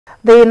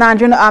The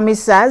Nigerian Army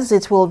says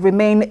it will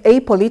remain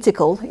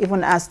apolitical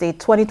even as the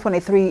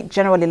 2023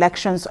 general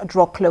elections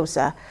draw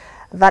closer.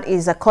 That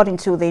is according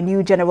to the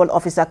new General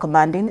Officer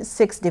commanding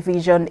 6th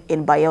Division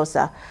in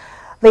Bayelsa.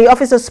 The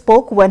officer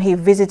spoke when he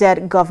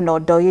visited Governor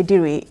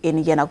Doyediri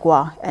in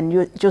Yenagua,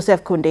 and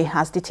Joseph Kunde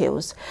has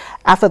details.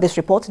 After this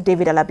report,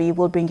 David Alabi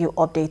will bring you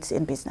updates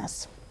in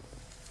business.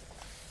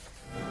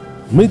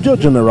 Major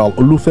General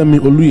Olufemi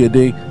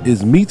Oluyede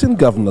is meeting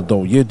Governor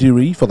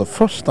Doyediri for the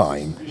first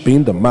time,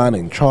 being the man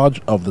in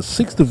charge of the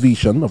 6th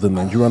Division of the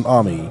Nigerian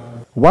Army.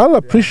 While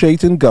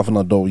appreciating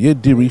Governor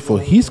Doyediri for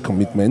his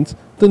commitment,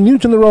 the new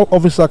General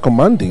Officer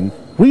commanding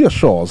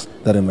reassures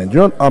that the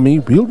Nigerian Army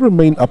will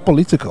remain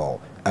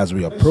apolitical as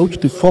we approach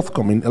the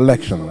forthcoming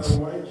elections.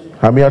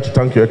 I'm here to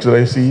thank Your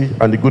Excellency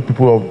and the good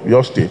people of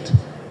your state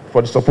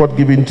for the support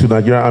given to the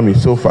Nigerian Army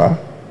so far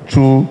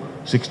through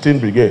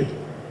 16th Brigade.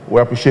 We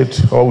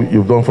appreciate all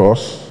you've done for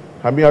us.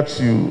 I'm here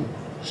to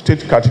state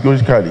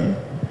categorically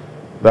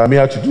that I'm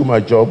here to do my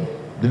job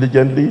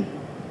diligently,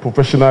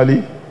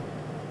 professionally,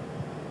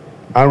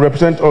 and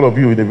represent all of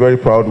you in a very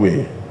proud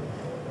way.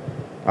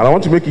 And I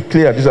want to make it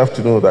clear this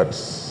afternoon that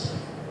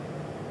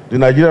the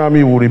Nigerian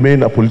Army will remain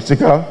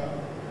apolitical,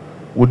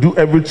 will do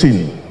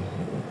everything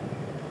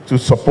to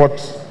support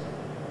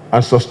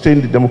and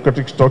sustain the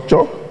democratic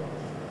structure.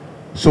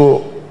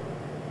 So,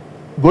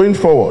 going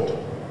forward,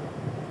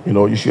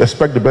 you should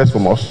expect the best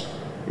from us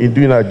in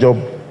doing our job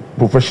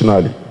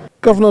professionally.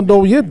 Governor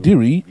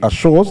Doyediri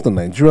assures the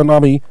Nigerian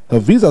Army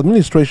of his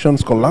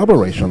administration's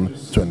collaboration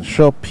to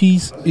ensure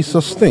peace is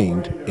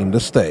sustained in the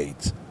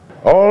state.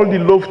 All the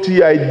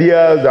lofty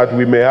ideas that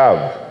we may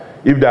have,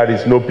 if there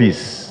is no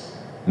peace,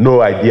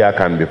 no idea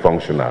can be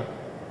functional.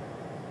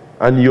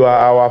 And you are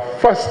our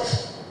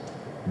first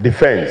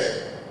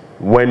defense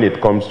when it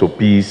comes to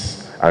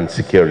peace and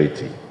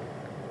security.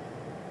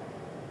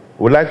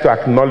 We'd like to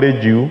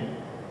acknowledge you,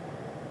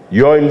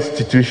 your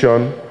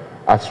institution,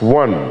 as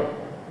one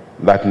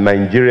that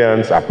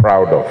Nigerians are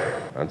proud of.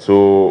 And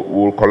so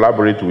we'll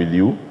collaborate with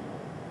you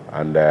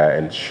and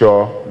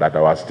ensure that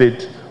our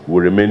state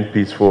will remain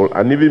peaceful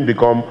and even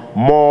become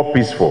more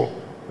peaceful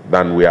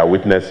than we are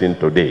witnessing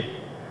today.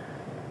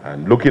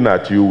 And looking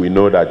at you, we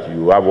know that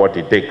you have what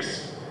it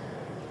takes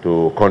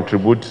to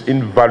contribute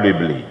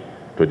invaluably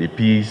to the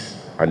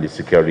peace and the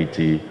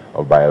security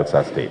of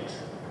Bayelsa State.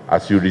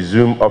 As you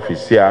resume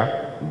office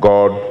here,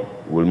 God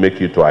will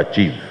make you to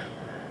achieve.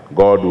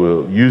 God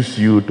will use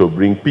you to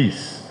bring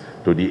peace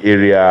to the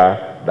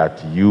area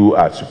that you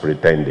are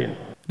superintending.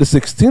 The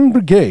 16th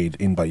Brigade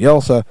in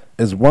Bayelsa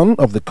is one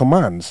of the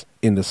commands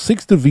in the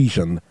 6th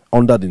Division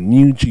under the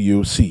new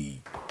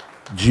GOC.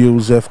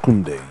 Joseph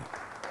Kunde,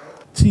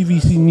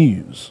 TVC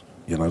News,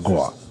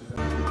 Yenagua.